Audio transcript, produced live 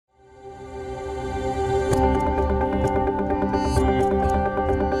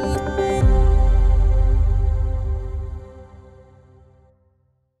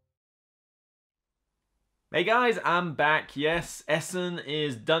Hey guys, I'm back. Yes, Essen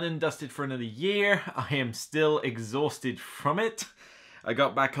is done and dusted for another year. I am still exhausted from it. I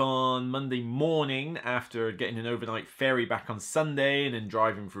got back on Monday morning after getting an overnight ferry back on Sunday and then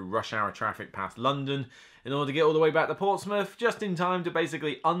driving through rush hour traffic past London in order to get all the way back to Portsmouth, just in time to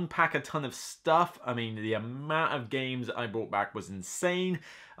basically unpack a ton of stuff. I mean, the amount of games I brought back was insane.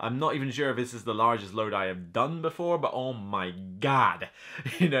 I'm not even sure if this is the largest load I have done before, but oh my god.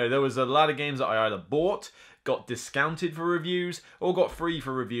 You know, there was a lot of games that I either bought, got discounted for reviews, or got free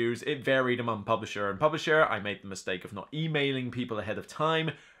for reviews. It varied among publisher and publisher. I made the mistake of not emailing people ahead of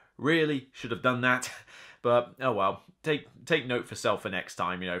time. Really should have done that. But, oh well, take note for self for next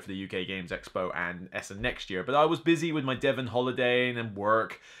time, you know, for the UK Games Expo and Essen next year. But I was busy with my Devon holiday, and then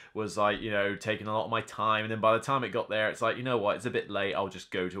work was like, you know, taking a lot of my time. And then by the time it got there, it's like, you know what, it's a bit late, I'll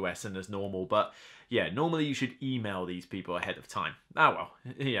just go to Essen as normal. But yeah, normally you should email these people ahead of time. Ah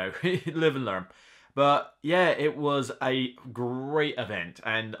well, you know, live and learn. But yeah, it was a great event.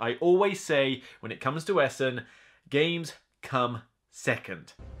 And I always say, when it comes to Essen, games come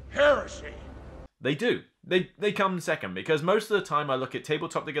second. Heresy! They do. They come second, because most of the time I look at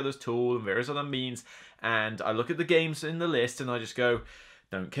Tabletop Together's tool and various other means, and I look at the games in the list and I just go,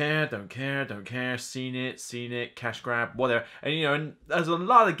 don't care, don't care, don't care, seen it, cash grab, whatever. And you know, and there's a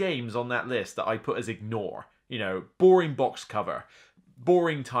lot of games on that list that I put as ignore. You know, boring box cover,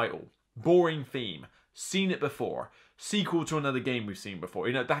 boring title, boring theme, seen it before, sequel to another game we've seen before,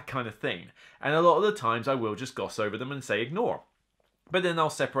 you know, that kind of thing. And a lot of the times I will just gloss over them and say ignore. But then I'll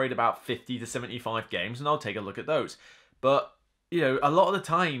separate about 50 to 75 games and I'll take a look at those. But, you know, a lot of the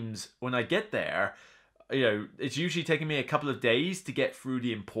times when I get there, you know, it's usually taking me a couple of days to get through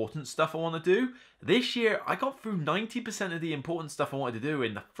the important stuff I want to do. This year, I got through 90% of the important stuff I wanted to do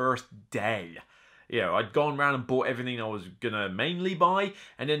in the first day. You know, I'd gone around and bought everything I was going to mainly buy.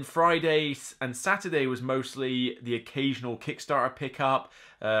 And then Friday and Saturday was mostly the occasional Kickstarter pickup,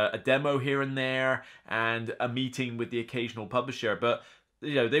 a demo here and there, and a meeting with the occasional publisher. But,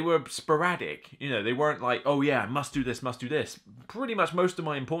 you know, they were sporadic. You know, they weren't like, oh yeah, must do this, must do this. Pretty much most of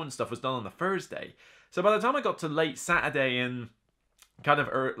my important stuff was done on the Thursday. So by the time I got to late Saturday and kind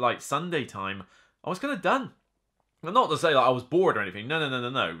of like Sunday time, I was kind of done. Well, not to say that I was bored or anything. No.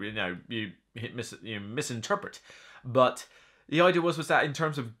 You know, you misinterpret. But the idea was that in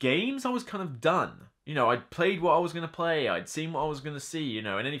terms of games, I was kind of done. You know, I'd played what I was going to play. I'd seen what I was going to see, you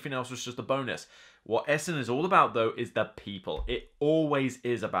know, and anything else was just a bonus. What Essen is all about, though, is the people. It always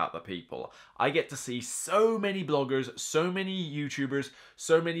is about the people. I get to see so many bloggers, so many YouTubers,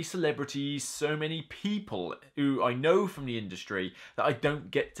 so many celebrities, so many people who I know from the industry that I don't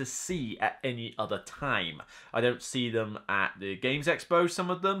get to see at any other time. I don't see them at the Games Expo,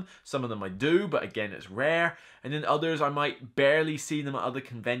 some of them I do, but again, it's rare. And then others, I might barely see them at other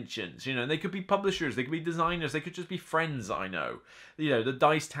conventions. You know, and they could be publishers, they could be designers, they could just be friends that I know. You know, the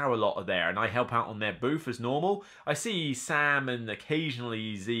Dice Tower lot are there, and I help out on their booth as normal. I see Sam and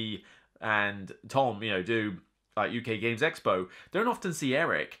occasionally Z and Tom, you know, do like UK Games Expo. Don't often see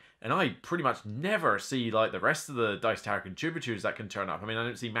Eric, and I pretty much never see like the rest of the Dice Tower contributors that can turn up. I mean, I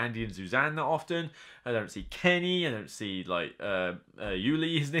don't see Mandy and Suzanne that often. I don't see Kenny. I don't see like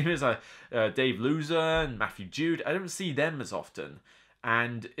Yuli, his name is, Dave Loser and Matthew Jude. I don't see them as often,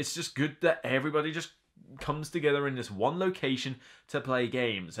 and it's just good that everybody just comes together in this one location to play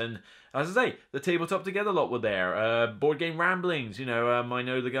games. And as I say, the Tabletop Together lot were there. Board Game Ramblings, you know, I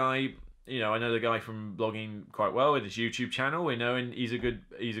know the guy. You know, I know the guy from blogging quite well with his YouTube channel. We know, and he's a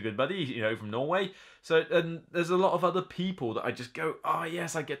good buddy, you know, from Norway. So, and there's a lot of other people that I just go, oh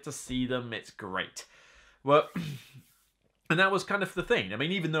yes, I get to see them. It's great. Well, and that was kind of the thing. I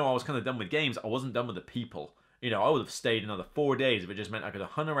mean, even though I was kind of done with games, I wasn't done with the people. You know, I would have stayed another 4 days if it just meant I could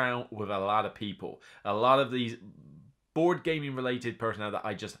have hung around with a lot of people. A lot of these board gaming related personnel that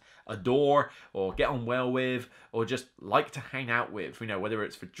I just adore or get on well with or just like to hang out with. You know, whether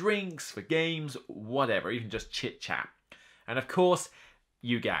it's for drinks, for games, whatever, even just chit chat. And of course,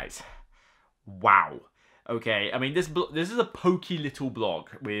 you guys. Wow. Okay, I mean, this is a pokey little blog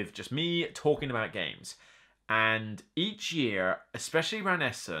with just me talking about games. And each year, especially around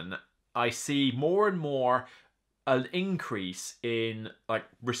Essen, I see more and more an increase in like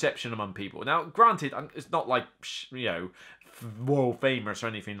reception among people. Now, granted, it's not like, you know, world famous or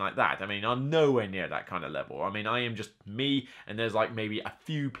anything like that. I mean, I'm nowhere near that kind of level. I mean, I am just me, and there's like maybe a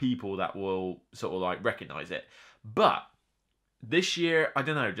few people that will sort of like recognize it. But this year, I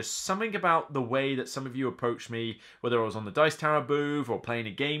don't know, just something about the way that some of you approached me, whether I was on the Dice Tower booth or playing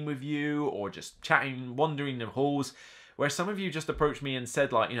a game with you or just chatting, wandering the halls, where some of you just approached me and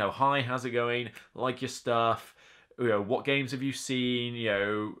said like, you know, hi, how's it going? Like your stuff. You know, what games have you seen?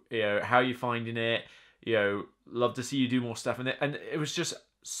 You know, how are you finding it? you know, love to see you do more stuff in it. And it was just,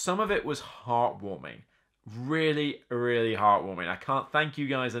 some of it was heartwarming. Really, really heartwarming. I can't thank you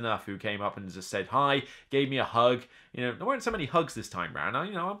guys enough who came up and just said hi, gave me a hug. You know, there weren't so many hugs this time round.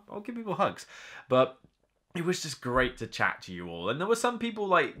 I'll give people hugs. But it was just great to chat to you all. And there were some people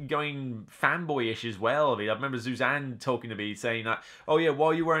like going fanboyish as well. I mean, I remember Suzanne talking to me saying that, oh yeah,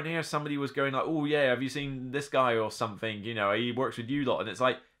 while you weren't here, somebody was going like, oh yeah, have you seen this guy or something? You know, he works with you lot. And it's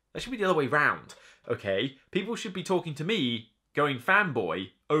like, that should be the other way round. Okay? People should be talking to me going fanboy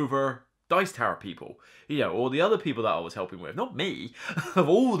over Dice Tower people, you know, or the other people that I was helping with. Not me. Of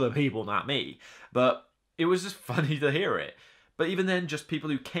all the people, not me. But it was just funny to hear it. But even then, just people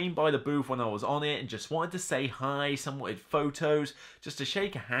who came by the booth when I was on it and just wanted to say hi, some wanted photos, just to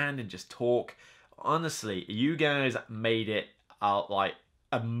shake a hand and just talk. Honestly, you guys made it like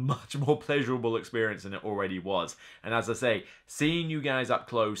a much more pleasurable experience than it already was. And as I say, seeing you guys up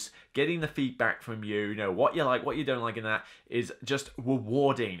close, getting the feedback from you, you know, what you like, what you don't like in that is just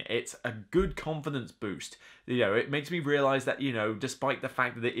rewarding. It's a good confidence boost. You know, it makes me realize that, you know, despite the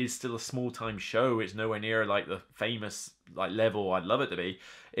fact that it is still a small-time show, it's nowhere near like the famous like level I'd love it to be.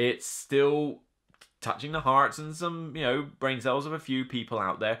 It's still touching the hearts and some, you know, brain cells of a few people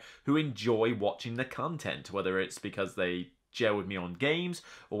out there who enjoy watching the content, whether it's because they gel with me on games,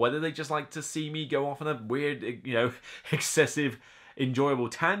 or whether they just like to see me go off on a weird, you know, excessive, enjoyable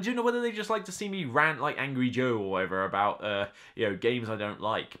tangent, or whether they just like to see me rant like Angry Joe or whatever about, you know, games I don't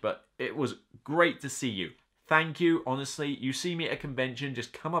like. But it was great to see you. Thank you, honestly. You see me at a convention,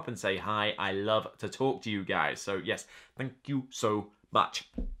 just come up and say hi. I love to talk to you guys. So yes, thank you so much.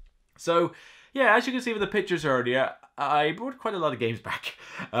 So yeah, as you can see with the pictures earlier, I brought quite a lot of games back.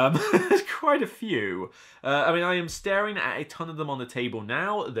 There's quite a few. I mean, I am staring at a ton of them on the table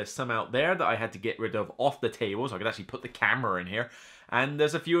now. There's some out there that I had to get rid of off the table, so I could actually put the camera in here. And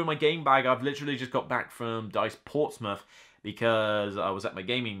there's a few in my game bag. I've literally just got back from Dice Portsmouth because I was at my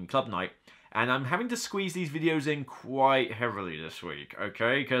gaming club night. And I'm having to squeeze these videos in quite heavily this week,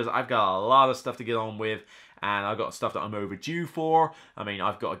 okay? Because I've got a lot of stuff to get on with, and I've got stuff that I'm overdue for. I mean,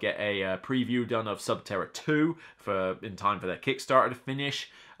 I've got to get a preview done of Subterra 2 in time for their Kickstarter to finish.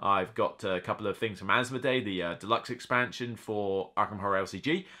 I've got a couple of things from Asmodee, the deluxe expansion for Arkham Horror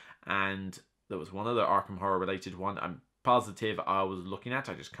LCG, and there was one other Arkham Horror related one I'm positive I was looking at.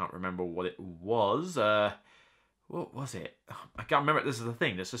 I just can't remember what it was. What was it? I can't remember. This is the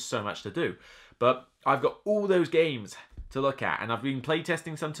thing. There's just so much to do. But I've got all those games to look at. And I've been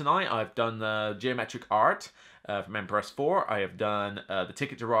playtesting some tonight. I've done Geometric Art from Empress 4. I have done the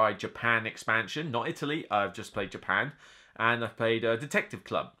Ticket to Ride Japan expansion. Not Italy. I've just played Japan. And I've played Detective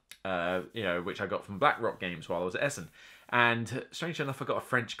Club, you know, which I got from BlackRock Games while I was at Essen. And strangely enough, I got a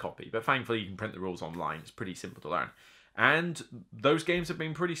French copy. But thankfully, you can print the rules online. It's pretty simple to learn. And those games have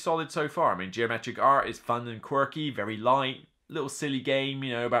been pretty solid so far. I mean, Geometric Art is fun and quirky, very light, little silly game,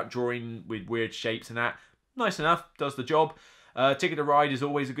 you know, about drawing with weird shapes and that. Nice enough, does the job. Ticket to Ride is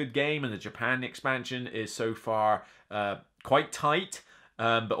always a good game, and the Japan expansion is so far quite tight,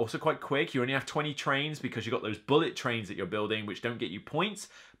 but also quite quick. You only have 20 trains because you've got those bullet trains that you're building, which don't get you points.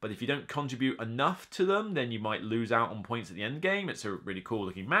 But if you don't contribute enough to them, then you might lose out on points at the end game. It's a really cool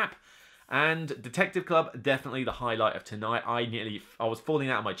looking map. And Detective Club, definitely the highlight of tonight. I was falling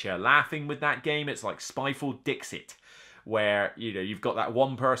out of my chair laughing with that game. It's like Spyful Dixit, where, you know, you've got that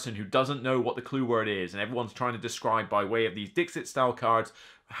one person who doesn't know what the clue word is, and everyone's trying to describe by way of these Dixit-style cards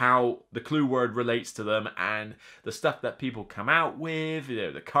how the clue word relates to them, and the stuff that people come out with, you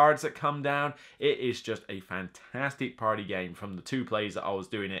know, the cards that come down. It is just a fantastic party game from the 2 plays that I was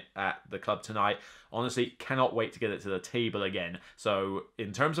doing it at the club tonight. Honestly, cannot wait to get it to the table again. So,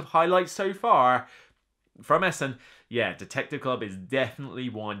 in terms of highlights so far from Essen, yeah, Detective Club is definitely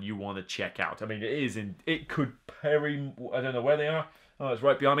one you want to check out. I mean, it could very, I don't know where they are. Oh, it's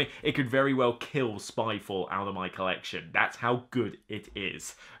right behind me. It could very well kill Spyfall out of my collection. That's how good it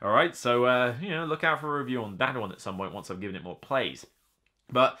is. All right, so, you know, look out for a review on that one at some point once I've given it more plays.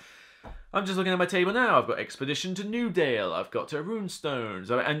 But I'm just looking at my table now. I've got Expedition to Newdale. I've got Runestones.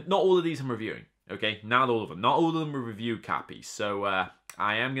 And not all of these I'm reviewing. Okay, not all of them. Not all of them are review copies. So I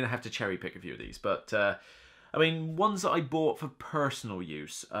am going to have to cherry pick a few of these. But, I mean, ones that I bought for personal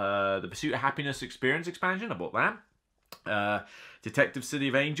use. The Pursuit of Happiness Experience expansion, I bought that. Detective City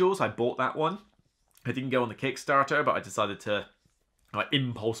of Angels, I bought that one. I didn't go on the Kickstarter, but I decided to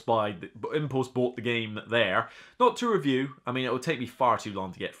impulse bought the game there. Not to review. I mean, it would take me far too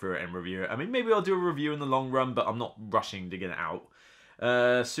long to get through it and review it. I mean, maybe I'll do a review in the long run, but I'm not rushing to get it out.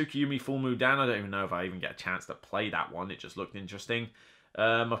 Tsukiyumi Full Moon Down, I don't even know if I even get a chance to play that one. It just looked interesting.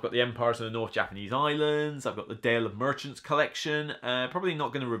 I've got the Empires of the North Japanese Islands. I've got the Dale of Merchants collection. Probably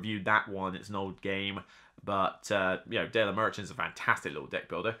not going to review that one. It's an old game. But, you know, Dale of Merchants is a fantastic little deck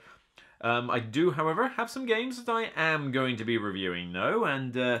builder. I do, however, have some games that I am going to be reviewing, though.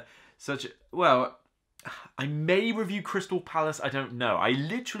 And well, I may review Crystal Palace. I don't know. I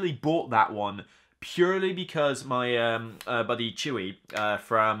literally bought that one purely because my buddy Chewy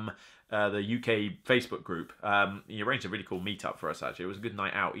from the UK Facebook group, he arranged a really cool meetup for us, actually. It was a good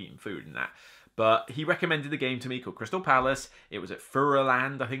night out eating food and that. But he recommended the game to me called Crystal Palace. It was at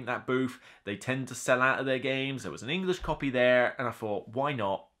Furland, I think, that booth. They tend to sell out of their games. There was an English copy there, and I thought, why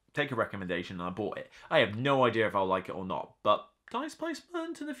not? Take a recommendation, and I bought it. I have no idea if I'll like it or not, but dice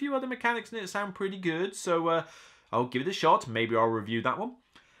placement and a few other mechanics in it sound pretty good, so I'll give it a shot. Maybe I'll review that one.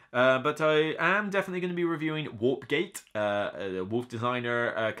 But I am definitely going to be reviewing Warpgate. The Wolf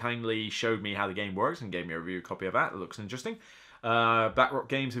designer kindly showed me how the game works and gave me a review copy of that. It looks interesting. Blackrock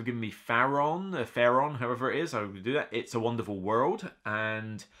Games have given me Pharaon, however it is. I will do that. It's a Wonderful World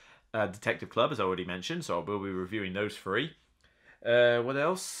and Detective Club, as I already mentioned, so I will be reviewing those three. What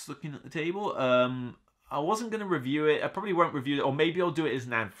else? Looking at the table. I wasn't going to review it. I probably won't review it, or maybe I'll do it as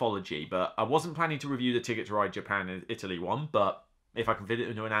an anthology, but I wasn't planning to review the Ticket to Ride Japan and Italy one, but if I can fit it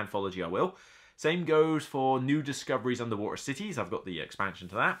into an anthology, I will. Same goes for New Discoveries Underwater Cities. I've got the expansion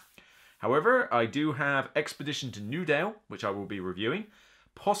to that. However, I do have Expedition to Newdale, which I will be reviewing.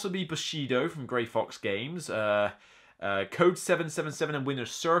 Possibly Bushido from Grey Fox Games. Code 777 and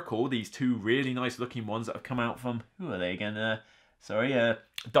Winner's Circle. These two really nice looking ones that have come out from... Who are they again?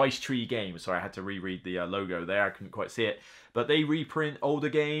 Dice Tree Games. Sorry, I had to reread the logo there. I couldn't quite see it. But they reprint older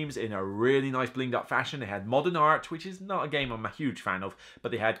games in a really nice blinged up fashion. They had Modern Art, which is not a game I'm a huge fan of.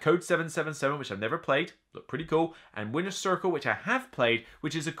 But they had Code 777, which I've never played. Looked pretty cool. And Winner's Circle, which I have played,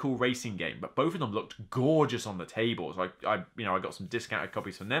 which is a cool racing game. But both of them looked gorgeous on the table. So I got some discounted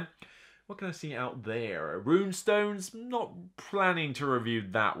copies from them. What can I see out there? Runestones, not planning to review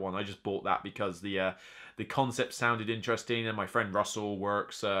that one. I just bought that because the concept sounded interesting, and my friend Russell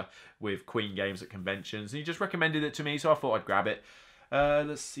works with Queen Games at conventions, and he just recommended it to me, so I thought I'd grab it.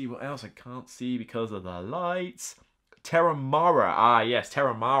 Let's see what else I can't see because of the lights. Terramara. Ah, yes,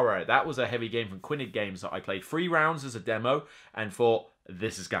 Terramara. That was a heavy game from Quinnig Games that I played 3 rounds as a demo and thought,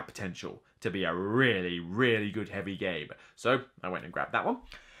 this has got potential to be a really, really good heavy game. So I went and grabbed that one.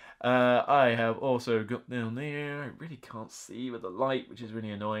 I have also got down there, I really can't see with the light, which is really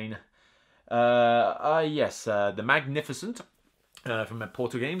annoying. Yes, The Magnificent from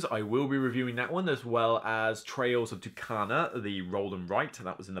Portal Games. I will be reviewing that one, as well as Trails of Tucana, the roll and write.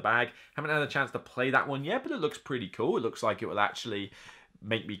 That was in the bag. Haven't had a chance to play that one yet, but it looks pretty cool. It looks like it will actually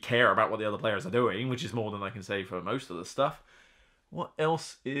make me care about what the other players are doing, which is more than I can say for most of the stuff. What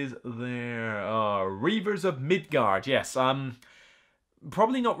else is there? Reavers of Midgard. Yes,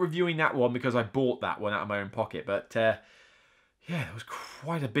 probably not reviewing that one because I bought that one out of my own pocket, but yeah, it was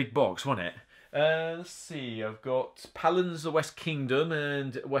quite a big box, wasn't it? Let's see, I've got Paladins of the West Kingdom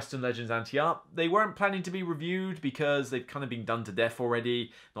and Western Legends Anti-Art. They weren't planning to be reviewed because they've kind of been done to death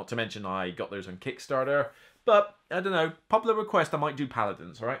already, not to mention I got those on Kickstarter, but I don't know, popular request, I might do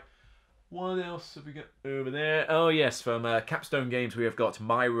Paladins, alright? What else have we got over there? Oh yes, from Capstone Games we have got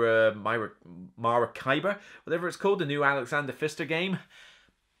Maracaiba, whatever it's called, the new Alexander Pfister game.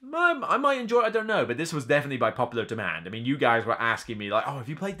 I might enjoy it, I don't know, but this was definitely by popular demand. I mean, you guys were asking me like, oh, have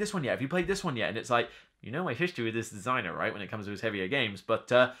you played this one yet? Have you played this one yet? And it's like, you know my history with this designer, right, when it comes to his heavier games. But,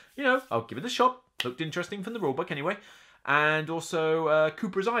 you know, I'll give it a shot. Looked interesting from the rulebook anyway. And also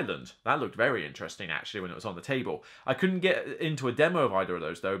Cooper's Island. That looked very interesting, actually, when it was on the table. I couldn't get into a demo of either of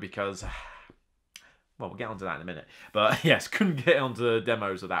those, though, because... Well, we'll get onto that in a minute. But, yes, couldn't get onto the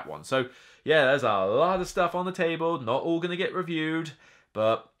demos of that one. So, yeah, there's a lot of stuff on the table. Not all going to get reviewed.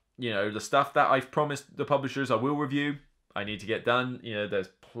 But, you know, the stuff that I've promised the publishers I will review, I need to get done. You know, there's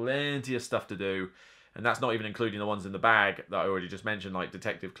plenty of stuff to do. And that's not even including the ones in the bag that I already just mentioned, like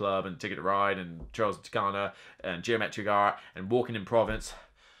Detective Club and Ticket to Ride and Trails of Tucana and Geometric Art and Walking in Province.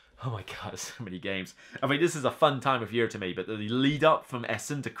 Oh my god, so many games. I mean, this is a fun time of year to me, but the lead up from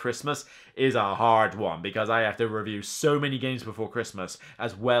Essen to Christmas is a hard one because I have to review so many games before Christmas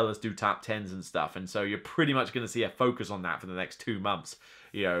as well as do top 10s and stuff. And so you're pretty much going to see a focus on that for the next 2 months.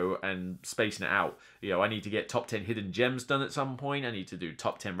 You know, and spacing it out. You know, I need to get top 10 hidden gems done at some point. I need to do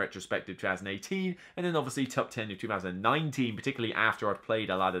top 10 retrospective 2018, and then obviously top 10 of 2019, particularly after I've played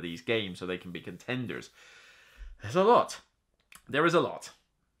a lot of these games so they can be contenders. There's a lot. There is a lot.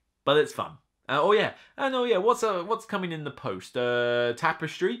 But it's fun. Oh yeah, what's coming in the post?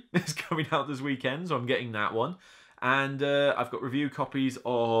 Tapestry is coming out this weekend, so I'm getting that one. And I've got review copies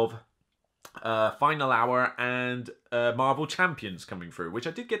of Final Hour and Marvel Champions coming through, which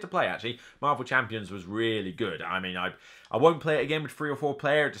I did get to play actually. Marvel Champions was really good. I mean, I won't play it again with 3 or 4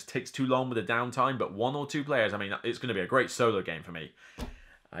 players. It just takes too long with the downtime, but 1 or 2 players, I mean, it's going to be a great solo game for me.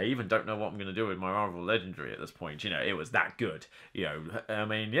 I even don't know what I'm going to do with my Marvel Legendary at this point. You know, it was that good. You know, I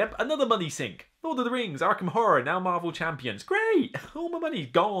mean, yep, another money sink. Lord of the Rings, Arkham Horror, now Marvel Champions. Great! All my money's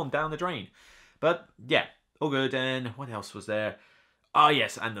gone down the drain. But, yeah, all good. And what else was there? Oh,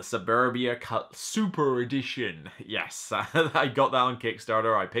 yes, and the Suburbia Cut Super Edition. Yes, I got that on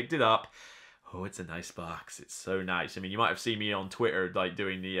Kickstarter. I picked it up. Oh, it's a nice box. It's so nice. I mean, you might have seen me on Twitter, like,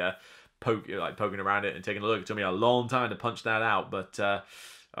 doing the poking around it and taking a look. It took me a long time to punch that out, but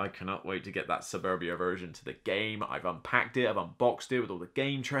I cannot wait to get that Suburbia version to the game. I've unpacked it. I've unboxed it with all the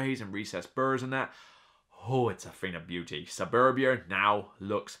game trays and recessed burrs and that. Oh, it's a thing of beauty. Suburbia now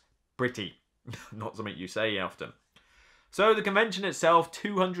looks pretty. Not something you say often. So the convention itself,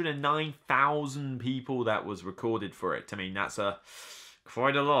 209,000 people that was recorded for it. I mean, that's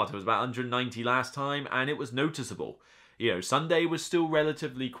quite a lot. It was about 190 last time, and it was noticeable. You know, Sunday was still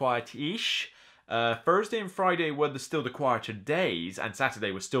relatively quiet-ish. Thursday and Friday were still the quieter days, and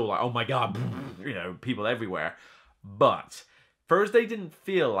Saturday was still like, oh my god, you know, people everywhere. But Thursday didn't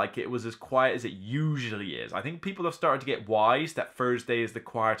feel like it was as quiet as it usually is. I think people have started to get wise that Thursday is the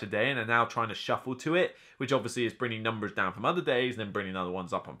quieter day and are now trying to shuffle to it, which obviously is bringing numbers down from other days and then bringing other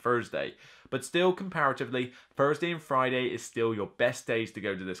ones up on Thursday. But still, comparatively, Thursday and Friday is still your best days to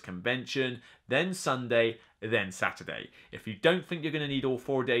go to this convention, then Sunday, then Saturday. If you don't think you're going to need all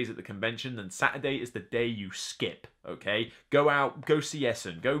 4 days at the convention, then Saturday is the day you skip, okay? Go out, go see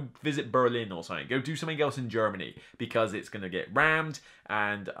Essen, go visit Berlin or something, go do something else in Germany, because it's going to get rammed,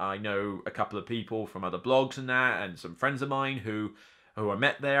 and I know a couple of people from other blogs and that, and some friends of mine who I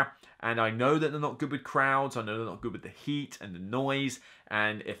met there, and I know that they're not good with crowds, I know they're not good with the heat and the noise,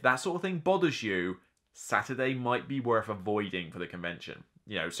 and if that sort of thing bothers you, Saturday might be worth avoiding for the convention.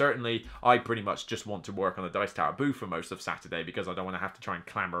 You know, certainly I pretty much just want to work on the Dice Tower booth for most of Saturday because I don't want to have to try and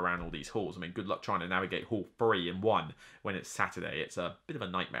clamber around all these halls. I mean, good luck trying to navigate hall 3 and 1 when it's Saturday. It's a bit of a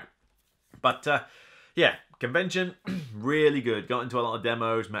nightmare. But, yeah, convention, really good. Got into a lot of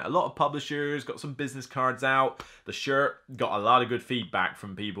demos, met a lot of publishers, got some business cards out. The shirt, got a lot of good feedback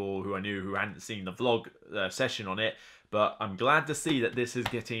from people who I knew who hadn't seen the vlog session on it. But I'm glad to see that this is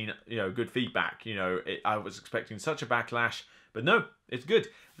getting, you know, good feedback. You know, I was expecting such a backlash, but no, it's good.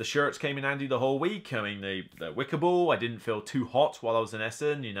 The shirts came in handy the whole week. I mean, the wicker ball, I didn't feel too hot while I was in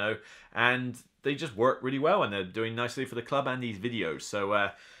Essen, you know, and they just work really well, and they're doing nicely for the club and these videos. So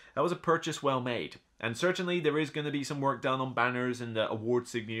that was a purchase well made. And certainly there is going to be some work done on banners and award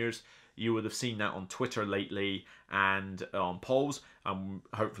signatures. You would have seen that on Twitter lately and on polls. I'm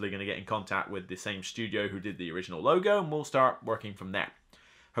hopefully going to get in contact with the same studio who did the original logo, and we'll start working from there.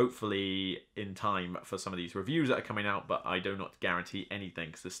 Hopefully in time for some of these reviews that are coming out, but I do not guarantee anything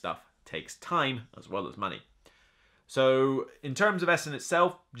because this stuff takes time as well as money. So in terms of Essen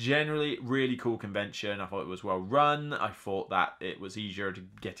itself, generally really cool convention. I thought it was well run. I thought that it was easier to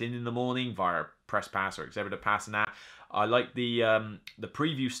get in the morning via press pass or exhibitor pass and that. I like the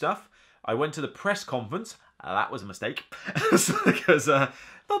preview stuff. I went to the press conference. That was a mistake because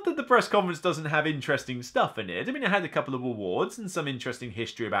not that the press conference doesn't have interesting stuff in it. I mean, it had a couple of awards and some interesting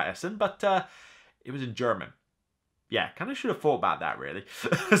history about Essen, but it was in German. Yeah, kind of should have thought about that, really.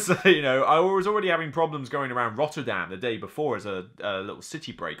 So, you know, I was already having problems going around Rotterdam the day before as a little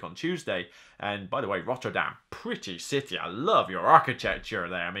city break on Tuesday. And by the way, Rotterdam, pretty city. I love your architecture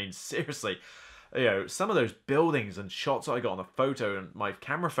there. I mean, seriously, you know, some of those buildings and shots I got on the photo and my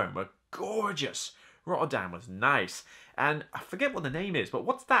camera phone were gorgeous. Rotterdam was nice. And I forget what the name is, but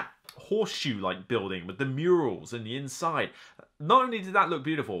what's that horseshoe-like building with the murals in the inside? Not only did that look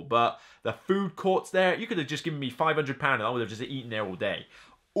beautiful, but the food courts there, you could have just given me £500 and I would have just eaten there all day.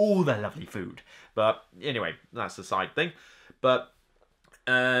 All the lovely food. But anyway, that's a side thing. But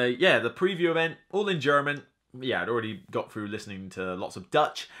yeah, the preview event, all in German. Yeah, I'd already got through listening to lots of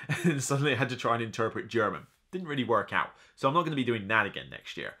Dutch and suddenly I had to try and interpret German. Didn't really work out. So I'm not going to be doing that again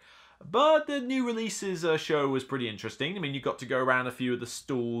next year. But the new releases show was pretty interesting. I mean, you got to go around a few of the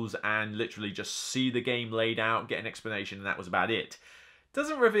stalls and literally just see the game laid out, get an explanation, and that was about it.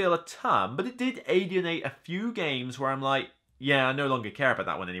 Doesn't reveal a ton, but it did alienate a few games where I'm like, yeah, I no longer care about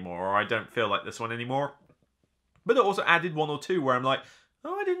that one anymore, or I don't feel like this one anymore. But it also added one or two where I'm like,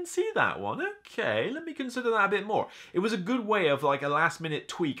 oh, I didn't see that one. Okay, let me consider that a bit more. It was a good way of like a last-minute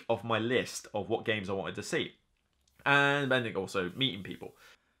tweak of my list of what games I wanted to see. And then also meeting people.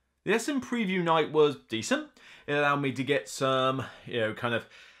 The Essen preview night was decent. It allowed me to get some, you know, kind of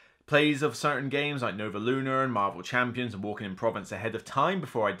plays of certain games like Nova Lunar and Marvel Champions and Walking in Province ahead of time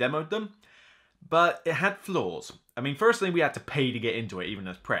before I demoed them. but it had flaws. I mean, firstly, we had to pay to get into it, even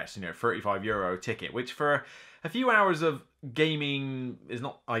as press, you know, €35 ticket, which for a few hours of gaming is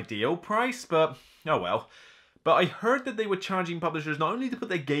not ideal price, but oh well. But I heard that they were charging publishers not only to put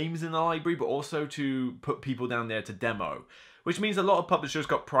their games in the library, but also to put people down there to demo, which means a lot of publishers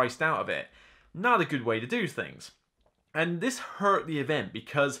got priced out of it. Not a good way to do things. And this hurt the event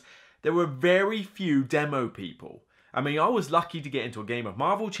because there were very few demo people. I mean, I was lucky to get into a game of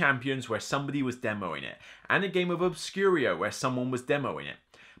Marvel Champions where somebody was demoing it, and a game of Obscurio where someone was demoing it.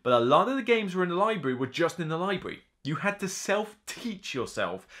 But a lot of the games were in the library were just in the library. You had to self-teach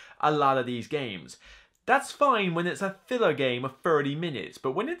yourself a lot of these games. That's fine when it's a filler game of 30 minutes,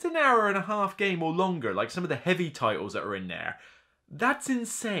 but when it's an hour and a half game or longer, like some of the heavy titles that are in there, that's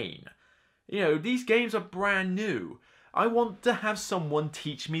insane. You know, these games are brand new. I want to have someone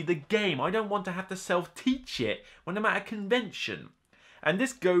teach me the game. I don't want to have to self-teach it when I'm at a convention. And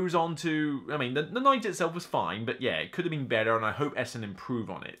this goes on to, I mean, the night itself was fine, but yeah, it could have been better, and I hope Essen improve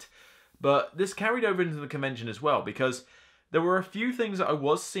on it. But this carried over into the convention as well, because there were a few things that I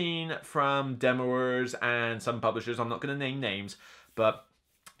was seeing from demoers and some publishers. I'm not going to name names, but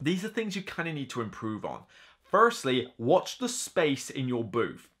these are things you kind of need to improve on. Firstly, watch the space in your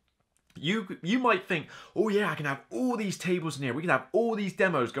booth. You might think, oh yeah, I can have all these tables in here. We can have all these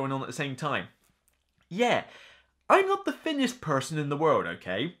demos going on at the same time. Yeah, I'm not the thinnest person in the world,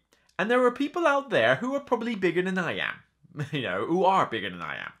 okay? And there are people out there who are probably bigger than I am. You know, who are bigger than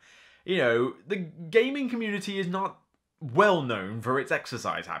I am. You know, the gaming community is not well known for its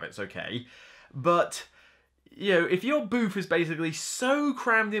exercise habits, okay? But, you know, if your booth is basically so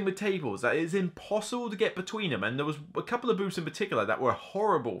crammed in with tables that it's impossible to get between them, and there was a couple of booths in particular that were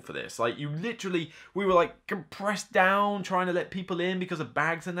horrible for this. Like, you literally, we were like compressed down trying to let people in because of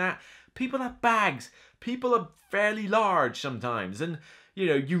bags and that. People have bags. People are fairly large sometimes, and you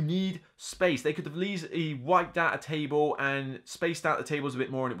know, you need space. They could have easily wiped out a table and spaced out the tables a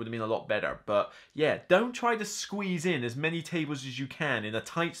bit more, and it would have been a lot better. But yeah, don't try to squeeze in as many tables as you can in a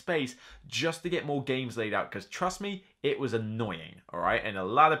tight space just to get more games laid out, because trust me, it was annoying, all right? And a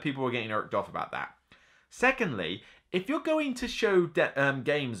lot of people were getting irked off about that. Secondly, if you're going to show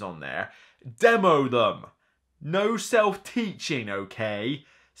games on there, demo them. No self-teaching, okay?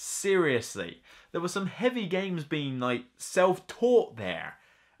 Seriously. There were some heavy games being like self-taught there,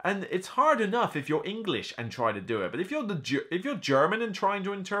 and it's hard enough if you're English and try to do it. But if you're German and trying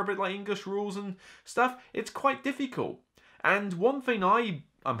to interpret like English rules and stuff, it's quite difficult. And one thing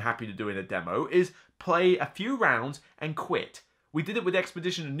I'm happy to do in a demo is play a few rounds and quit. We did it with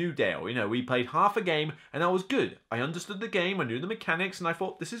Expedition of New Dale. You know, we played half a game and that was good. I understood the game, I knew the mechanics, and I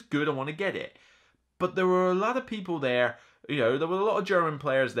thought, this is good, I want to get it. But there were a lot of people there. You know, there were a lot of German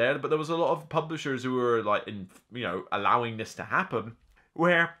players there, but there was a lot of publishers who were like, you know, allowing this to happen,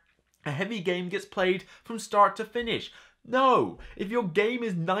 where a heavy game gets played from start to finish. No, if your game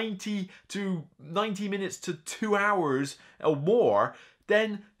is 90 minutes to 2 hours or more,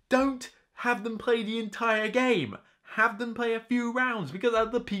 then don't have them play the entire game. Have them play a few rounds because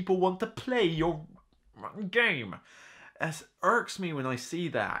other people want to play your game. It irks me when I see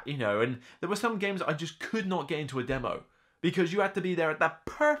that, you know, and there were some games I just could not get into a demo, because you had to be there at that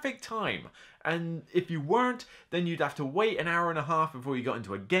perfect time. And if you weren't, then you'd have to wait an hour and a half before you got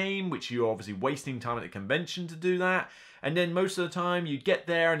into a game, which you're obviously wasting time at the convention to do that. And then most of the time you'd get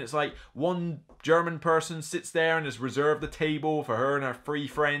there and it's like one German person sits there and has reserved the table for her and her 3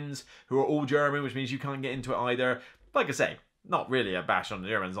 friends who are all German, which means you can't get into it either. Like I say, not really a bash on the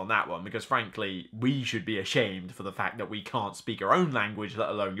Germans on that one, because frankly, we should be ashamed for the fact that we can't speak our own language, let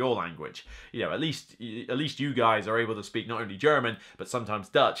alone your language. You know, at least you guys are able to speak not only German, but sometimes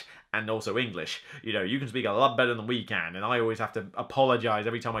Dutch and also English. You know, you can speak a lot better than we can, and I always have to apologize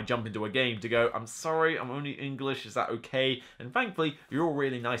every time I jump into a game to go, I'm sorry, I'm only English, is that okay? And thankfully, you're all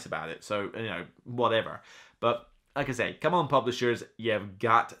really nice about it, so, you know, whatever. But like I say, come on publishers, you've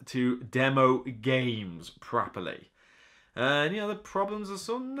got to demo games properly. And, you know, the problems are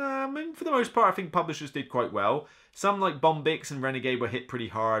some, I mean, for the most part, I think publishers did quite well. Some, like Bombix and Renegade, were hit pretty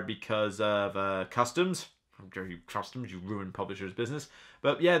hard because of customs. Customs, you ruin publishers' business.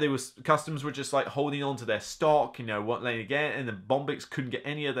 But yeah, customs were just like holding on to their stock, you know, what they get, and the Bombix couldn't get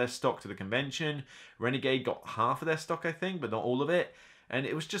any of their stock to the convention. Renegade got half of their stock, I think, but not all of it. And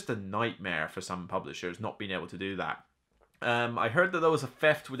it was just a nightmare for some publishers not being able to do that. I heard that there was a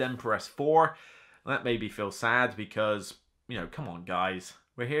theft with Empress 4. That made me feel sad because, you know, come on guys,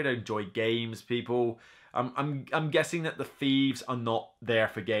 we're here to enjoy games, people. I'm guessing that the thieves are not there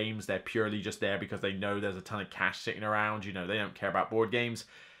for games. They're purely just there because they know there's a ton of cash sitting around. You know, they don't care about board games.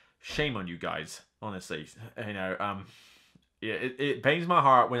 Shame on you guys, honestly. You know, yeah, it pains my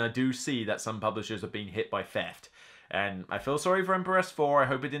heart when I do see that some publishers have been hit by theft. And I feel sorry for Emperor S4. I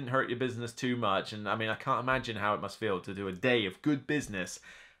hope it didn't hurt your business too much. And I mean, I can't imagine how it must feel to do a day of good business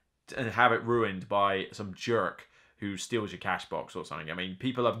and have it ruined by some jerk who steals your cash box or something. I mean,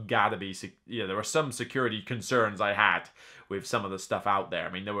 people have got to be... Yeah, there were some security concerns I had with some of the stuff out there.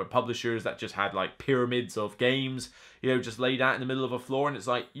 I mean, there were publishers that just had, like, pyramids of games, you know, just laid out in the middle of a floor. And it's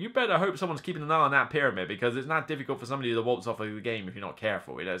like, you better hope someone's keeping an eye on that pyramid, because it's not difficult for somebody to waltz off of the game if you're not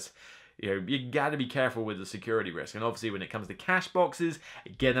careful. It is... You know, you gotta be careful with the security risk. And obviously when it comes to cash boxes,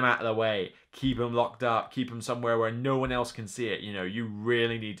 get them out of the way. Keep them locked up. Keep them somewhere where no one else can see it. You know, you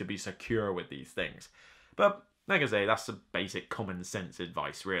really need to be secure with these things. But, like I say, that's some basic common sense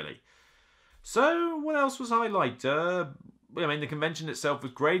advice, really. So, what else was I liked? I mean, the convention itself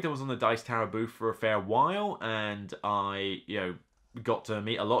was great. I was on the Dice Tower booth for a fair while. And I, you know, got to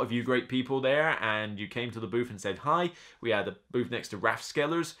meet a lot of you great people there, and you came to the booth and said hi. We had a booth next to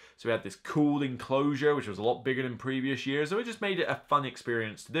Rathskellers, so we had this cool enclosure which was a lot bigger than previous years, so it just made it a fun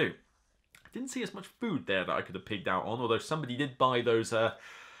experience to do. I didn't see as much food there that I could have pigged out on, although somebody did buy those oh,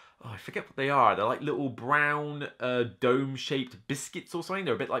 I forget what they are. They're like little brown dome shaped biscuits or something.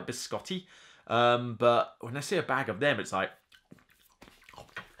 They're a bit like biscotti, but when I see a bag of them, it's like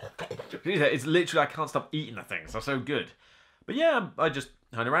it's literally, I can't stop eating the things. They're so good. But yeah, I just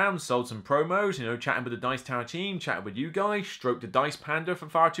hung around, sold some promos, you know, chatting with the Dice Tower team, chatting with you guys, stroked the Dice Panda for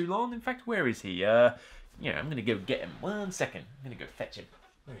far too long. In fact, where is he? Yeah, I'm going to go get him. 1 second. I'm going to go fetch him.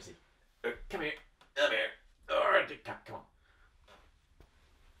 Where is he? Come here. Come here. Oh, come on.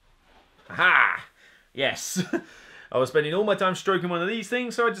 Aha! Yes. I was spending all my time stroking one of these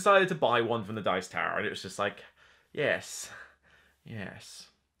things, so I decided to buy one from the Dice Tower. And it was just like, yes. Yes.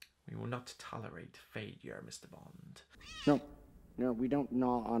 We will not tolerate failure, Mr. Bond. No, we don't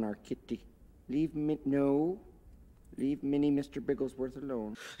gnaw on our kitty. Leave Minnie Mr. Bigglesworth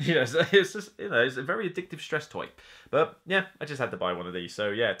alone. Yes, it's just, you know, it's a very addictive stress toy. But yeah, I just had to buy one of these. So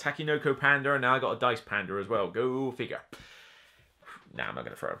yeah, Takinoko Panda, and now I got a Dice Panda as well. Go figure. Nah, I'm not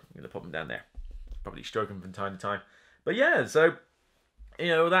going to throw him. I'm going to put him down there. Probably stroke him from time to time. But yeah, so... You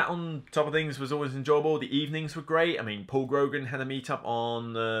know, that on top of things was always enjoyable. The evenings were great. I mean, Paul Grogan had a meetup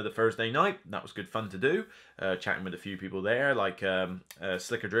on the Thursday night. That was good fun to do. Chatting with a few people there, like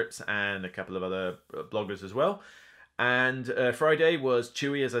Slicker Drips and a couple of other bloggers as well. And Friday was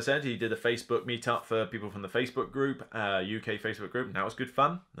Chewy, as I said. He did a Facebook meetup for people from the Facebook group, UK Facebook group. And that was good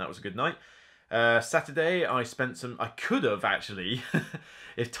fun. That was a good night. Saturday, I spent some... I could have, actually...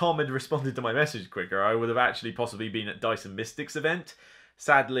 if Tom had responded to my message quicker, I would have actually possibly been at Dyson Mystics event.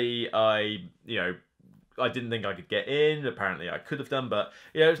 Sadly, I didn't think I could get in. Apparently, I could have done, but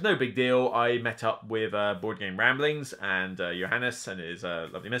yeah, it's no big deal. I met up with Board Game Ramblings and Johannes and his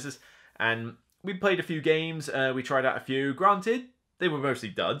lovely missus, and we played a few games. We tried out a few. Granted, they were mostly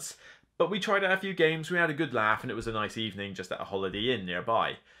duds, but we tried out a few games. We had a good laugh, and it was a nice evening just at a Holiday Inn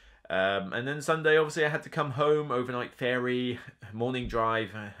nearby. And then Sunday, obviously, I had to come home, overnight ferry, morning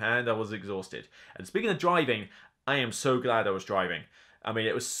drive, and I was exhausted. And speaking of driving, I am so glad I was driving. I mean,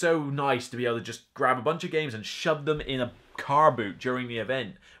 it was so nice to be able to just grab a bunch of games and shove them in a car boot during the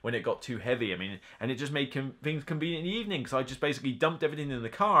event when it got too heavy. I mean, and it just made things convenient in the evening, because I just basically dumped everything in the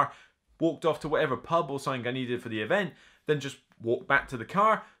car, walked off to whatever pub or something I needed for the event, then just walked back to the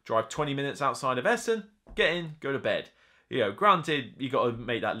car, drive 20 minutes outside of Essen, get in, go to bed. You know, granted, you got to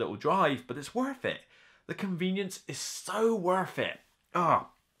make that little drive, but it's worth it. The convenience is so worth it. Ah.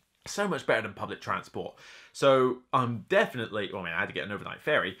 So much better than public transport. So I'm definitely, well, I mean, I had to get an overnight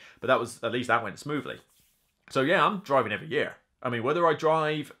ferry, but that was, at least that went smoothly. So yeah, I'm driving every year. I mean, whether I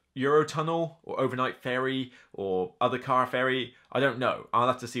drive Eurotunnel or overnight ferry or other car ferry, I don't know. I'll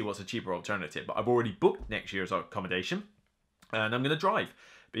have to see what's a cheaper alternative. But I've already booked next year's accommodation, and I'm going to drive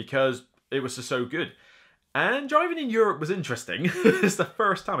because it was just so good. And driving in Europe was interesting. It's the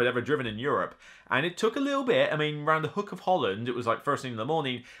first time I'd ever driven in Europe. And it took a little bit. I mean, around the Hook of Holland, it was like first thing in the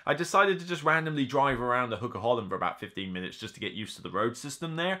morning. I decided to just randomly drive around the Hook of Holland for about 15 minutes just to get used to the road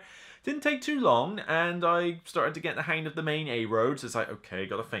system there. Didn't take too long, and I started to get the hang of the main A roads. It's like, okay,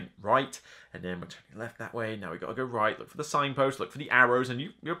 got to think right, and then we're turning left that way. Now we got to go right, look for the signpost, look for the arrows, and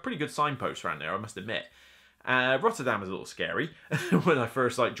you're pretty good signposts around there, I must admit. Rotterdam was a little scary when I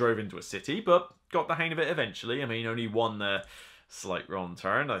first drove into a city, but got the hang of it eventually. I mean, only one slight wrong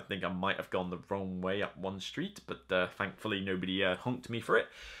turn. I think I might have gone the wrong way up one street, but thankfully nobody honked me for it.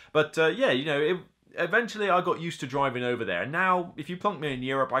 But yeah, you know, eventually I got used to driving over there. Now, if you plunk me in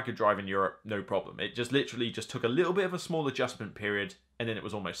Europe, I could drive in Europe, no problem. It just literally just took a little bit of a small adjustment period, and then it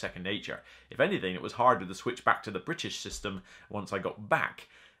was almost second nature. If anything, it was harder to switch back to the British system once I got back.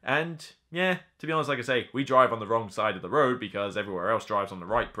 And yeah, to be honest, like I say, we drive on the wrong side of the road because everywhere else drives on the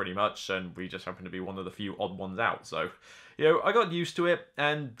right pretty much, and we just happen to be one of the few odd ones out. So, you know, I got used to it,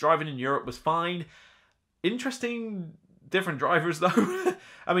 and driving in Europe was fine. Interesting, different drivers though.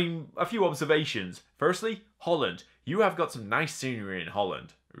 I mean, a few observations. Firstly, Holland. You have got some nice scenery in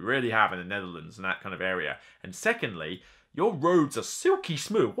Holland. You really have in the Netherlands and that kind of area. And secondly, your roads are silky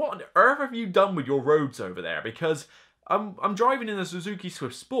smooth. What on earth have you done with your roads over there? Because I'm driving in a Suzuki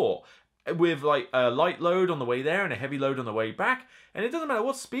Swift Sport with like a light load on the way there and a heavy load on the way back, and it doesn't matter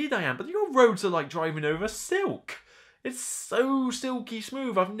what speed I am, but your roads are like driving over silk. It's so silky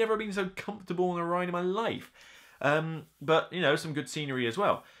smooth. I've never been so comfortable on a ride in my life. But, you know, some good scenery as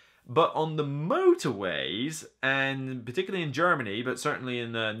well. But on the motorways, and particularly in Germany, but certainly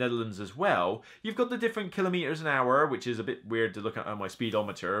in the Netherlands as well, you've got the different kilometers an hour, which is a bit weird to look at on my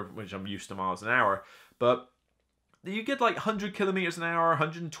speedometer, which I'm used to miles an hour. But you get like 100 kilometers an hour,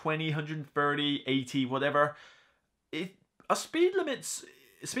 120, 130, 80, whatever. Speed limits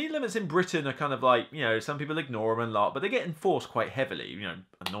in Britain are kind of like, you know, some people ignore them a lot, but they get enforced quite heavily, you know,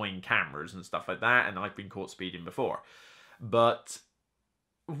 annoying cameras and stuff like that, and I've been caught speeding before. But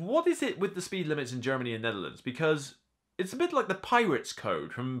what is it with the speed limits in Germany and Netherlands? Because it's a bit like the Pirates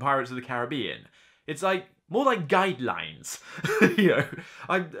Code from Pirates of the Caribbean. It's like more like guidelines.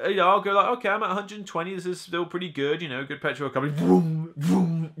 I'll go like, okay, I'm at 120. This is still pretty good. You know, good petrol coming. Vroom,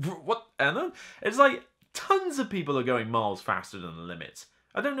 vroom, vroom, what? And then it's like tons of people are going miles faster than the limits.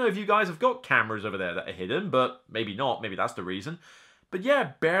 I don't know if you guys have got cameras over there that are hidden, but maybe not. Maybe that's the reason. But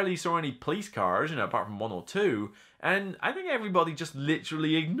yeah, barely saw any police cars, you know, apart from one or two. And I think everybody just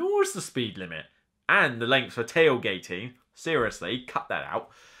literally ignores the speed limit. And the length for tailgating. Seriously, cut that out.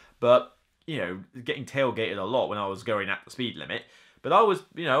 But, you know, getting tailgated a lot when I was going at the speed limit. But I was,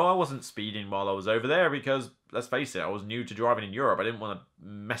 you know, I wasn't speeding while I was over there because, let's face it, I was new to driving in Europe. I didn't want to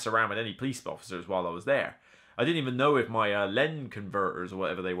mess around with any police officers while I was there. I didn't even know if my lens converters or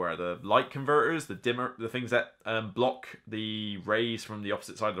whatever they were, the light converters, the dimmer, the things that block the rays from the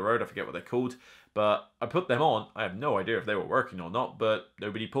opposite side of the road, I forget what they're called, but I put them on. I have no idea if they were working or not, but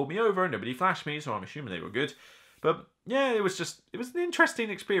nobody pulled me over, nobody flashed me, so I'm assuming they were good. But yeah, it was an interesting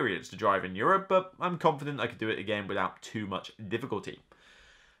experience to drive in Europe, but I'm confident I could do it again without too much difficulty.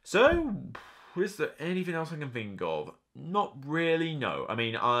 So, is there anything else I can think of? Not really, no. I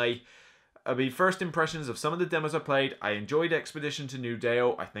mean, first impressions of some of the demos I played, I enjoyed Expedition to New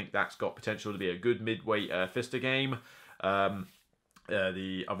Dale. I think that's got potential to be a good midweight Fister game. I've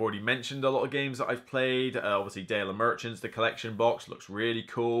already mentioned a lot of games that I've played. Obviously, Dale and Merchants, the collection box, looks really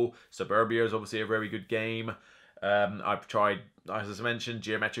cool. Suburbia is obviously a very good game. I've tried, as I mentioned,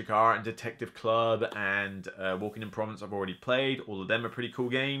 Geometric Art and Detective Club and Walking in Province I've already played. All of them are pretty cool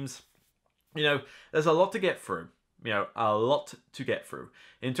games. You know, there's a lot to get through. You know, a lot to get through.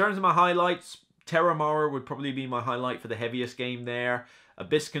 In terms of my highlights, Terramara would probably be my highlight for the heaviest game there.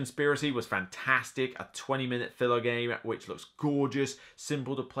 Abyss Conspiracy was fantastic, a 20-minute filler game which looks gorgeous,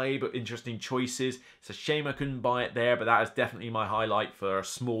 simple to play but interesting choices. It's a shame I couldn't buy it there, but that is definitely my highlight for a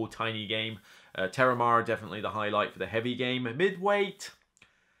small, tiny game. Terramara definitely the highlight for the heavy game. Midweight,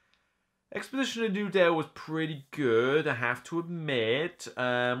 Expedition to New Dale was pretty good, I have to admit.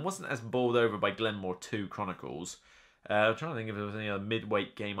 Wasn't as bowled over by Glenmore 2 Chronicles. I'm trying to think if there was any other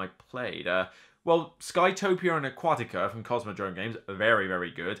midweight game I played. Well, Skytopia and Aquatica from Cosmodrome Games, very,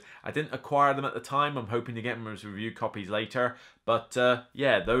 very good. I didn't acquire them at the time. I'm hoping to get them as review copies later. But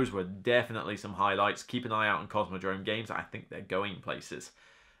yeah, those were definitely some highlights. Keep an eye out on Cosmodrome Games. I think they're going places.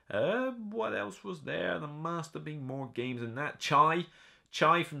 What else was there? There must have been more games than that.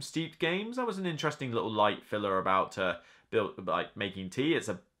 Chai from Steeped Games. That was an interesting little light filler about making tea. It's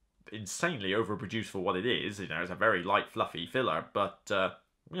a insanely overproduced for what it is. You know, it's a very light, fluffy filler, but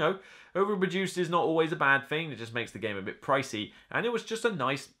you know, overproduced is not always a bad thing. It just makes the game a bit pricey, and it was just a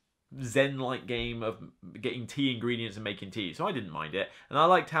nice zen-like game of getting tea ingredients and making tea, so I didn't mind it. And I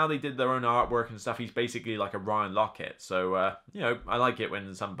liked how they did their own artwork and stuff. He's basically like a Ryan Lockett, so you know, I like it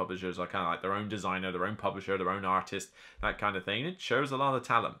when some publishers are kind of like their own designer, their own publisher, their own artist, that kind of thing. It shows a lot of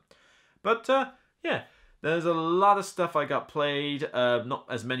talent. But yeah, there's a lot of stuff I got played, not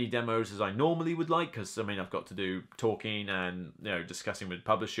as many demos as I normally would like, because I mean, I've got to do talking and, you know, discussing with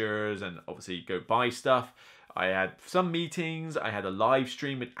publishers and obviously go buy stuff. I had some meetings. I had a live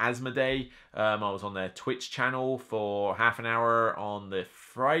stream with Asmodee. I was on their Twitch channel for half an hour on the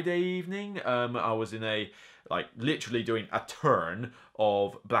Friday evening. I was in literally doing a turn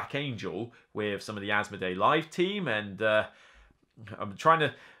of Black Angel with some of the Asmodee live team, and I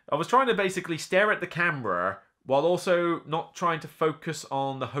was trying to basically stare at the camera while also not trying to focus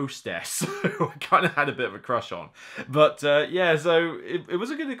on the hostess, who I kind of had a bit of a crush on. But yeah, so it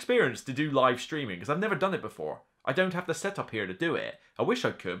was a good experience to do live streaming, because I've never done it before. I don't have the setup here to do it. I wish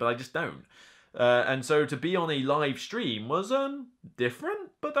I could, but I just don't. And so to be on a live stream was different,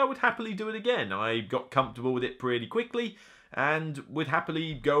 but I would happily do it again. I got comfortable with it pretty quickly, and would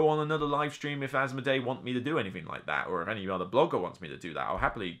happily go on another live stream if Asmodee want me to do anything like that, or if any other blogger wants me to do that. I'll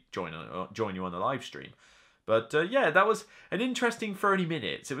happily join you on the live stream. But yeah, that was an interesting 30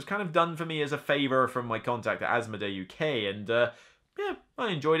 minutes. It was kind of done for me as a favour from my contact at Asmodee UK, and yeah, I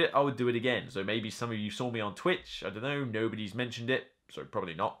enjoyed it. I would do it again. So maybe some of you saw me on Twitch. I don't know. Nobody's mentioned it, so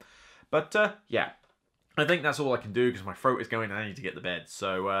probably not. But yeah, I think that's all I can do because my throat is going and I need to get to bed.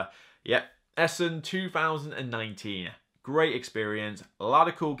 So yeah, Essen 2019. Great experience, a lot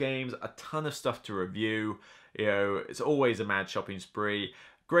of cool games, a ton of stuff to review. You know, it's always a mad shopping spree.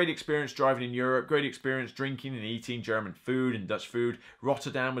 Great experience driving in Europe, great experience drinking and eating German food and Dutch food.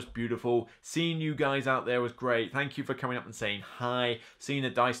 Rotterdam was beautiful. Seeing you guys out there was great. Thank you for coming up and saying hi. Seeing the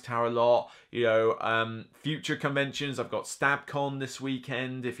Dice Tower a lot. You know, future conventions, I've got StabCon this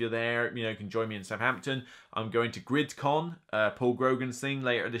weekend. If you're there, you know, you can join me in Southampton. I'm going to GridCon, Paul Grogan's thing,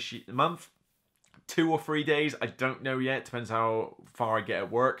 later this month. 2 or 3 days, I don't know yet. Depends how far I get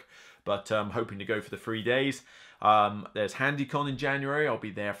at work. But I'm hoping to go for the 3 days. There's HandyCon in January. I'll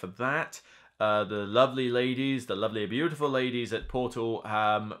be there for that. The lovely ladies, the lovely beautiful ladies at Portal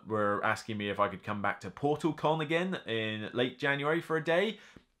were asking me if I could come back to PortalCon again in late January for a day.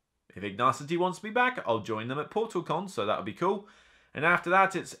 If Ignacity wants me back, I'll join them at PortalCon, so that'll be cool. And after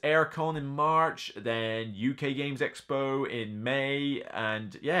that, it's AirCon in March, then UK Games Expo in May,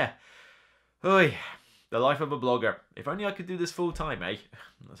 and yeah. Oy, the life of a blogger. If only I could do this full time, eh?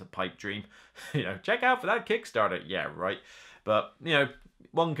 That's a pipe dream. You know, check out for that Kickstarter. Yeah, right. But, you know,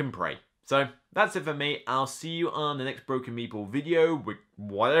 one can pray. So, that's it for me. I'll see you on the next Broken Meeple video, with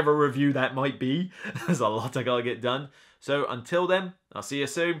whatever review that might be. There's a lot I gotta get done. So, until then, I'll see you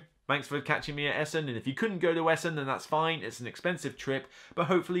soon. Thanks for catching me at Essen, and if you couldn't go to Essen, then that's fine. It's an expensive trip, but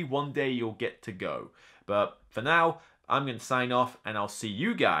hopefully one day you'll get to go. But for now, I'm going to sign off, and I'll see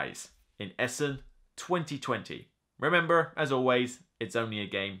you guys in Essen 2020. Remember, as always, it's only a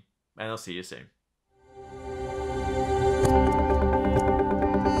game, and I'll see you soon.